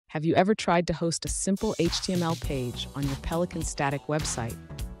Have you ever tried to host a simple HTML page on your Pelican static website,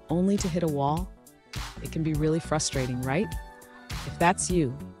 only to hit a wall? It can be really frustrating, right? If that's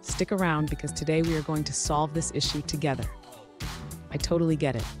you, stick around because today we are going to solve this issue together. I totally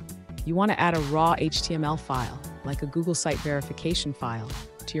get it. You want to add a raw HTML file, like a Google site verification file,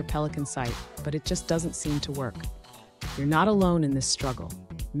 to your Pelican site, but it just doesn't seem to work. You're not alone in this struggle.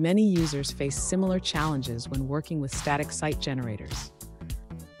 Many users face similar challenges when working with static site generators.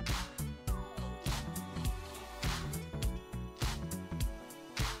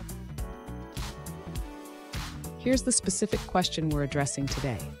 Here's the specific question we're addressing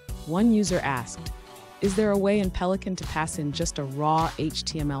today. One user asked, is there a way in Pelican to pass in just a raw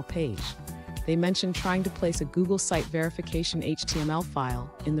HTML page? They mentioned trying to place a Google site verification HTML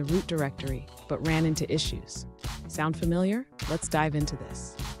file in the root directory, but ran into issues. Sound familiar? Let's dive into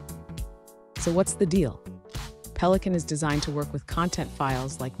this. So what's the deal? Pelican is designed to work with content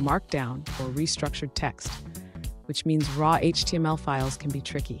files like Markdown or restructured text, which means raw HTML files can be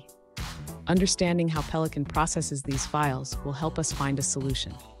tricky. Understanding how Pelican processes these files will help us find a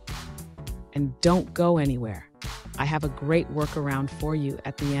solution. And don't go anywhere. I have a great workaround for you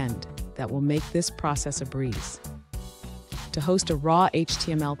at the end that will make this process a breeze. To host a raw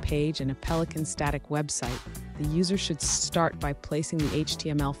HTML page in a Pelican static website, the user should start by placing the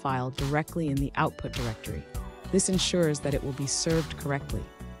HTML file directly in the output directory. This ensures that it will be served correctly.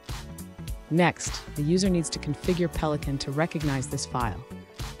 Next, the user needs to configure Pelican to recognize this file.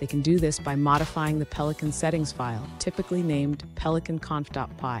 They can do this by modifying the Pelican settings file, typically named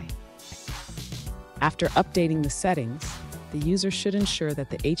pelicanconf.py. After updating the settings, the user should ensure that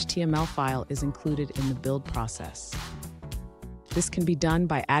the HTML file is included in the build process. This can be done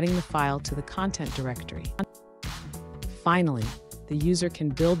by adding the file to the content directory. Finally, the user can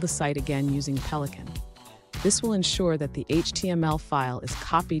build the site again using Pelican. This will ensure that the HTML file is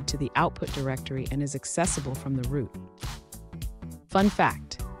copied to the output directory and is accessible from the root. Fun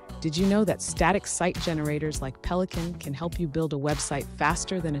fact. Did you know that static site generators like Pelican can help you build a website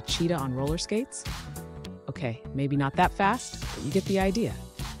faster than a cheetah on roller skates? Okay, maybe not that fast, but you get the idea.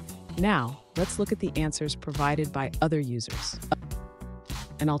 Now, let's look at the answers provided by other users.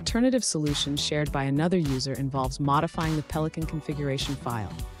 An alternative solution shared by another user involves modifying the Pelican configuration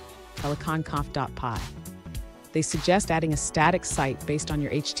file, pelicanconf.py. They suggest adding a static site based on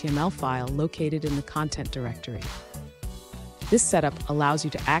your HTML file located in the content directory. This setup allows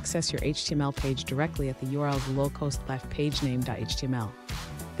you to access your HTML page directly at the URL's localhost pagename.html.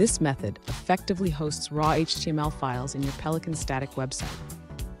 This method effectively hosts raw HTML files in your Pelican static website.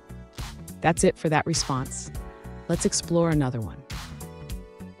 That's it for that response. Let's explore another one.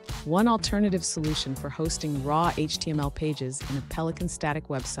 One alternative solution for hosting raw HTML pages in a Pelican static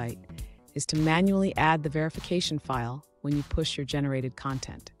website is to manually add the verification file when you push your generated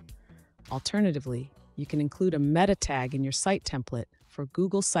content. Alternatively, you can include a meta tag in your site template for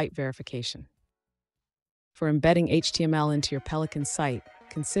Google site verification. For embedding HTML into your Pelican site,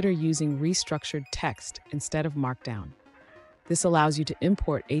 consider using restructured text instead of Markdown. This allows you to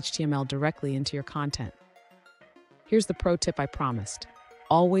import HTML directly into your content. Here's the pro tip I promised.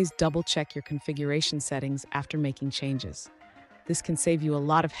 Always double-check your configuration settings after making changes. This can save you a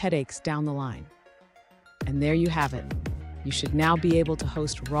lot of headaches down the line. And there you have it. You should now be able to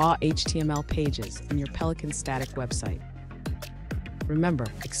host raw HTML pages in your Pelican static website. Remember,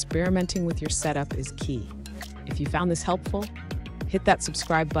 experimenting with your setup is key. If you found this helpful, hit that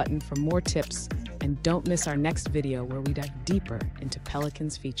subscribe button for more tips and don't miss our next video where we dive deeper into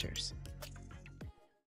Pelican's features.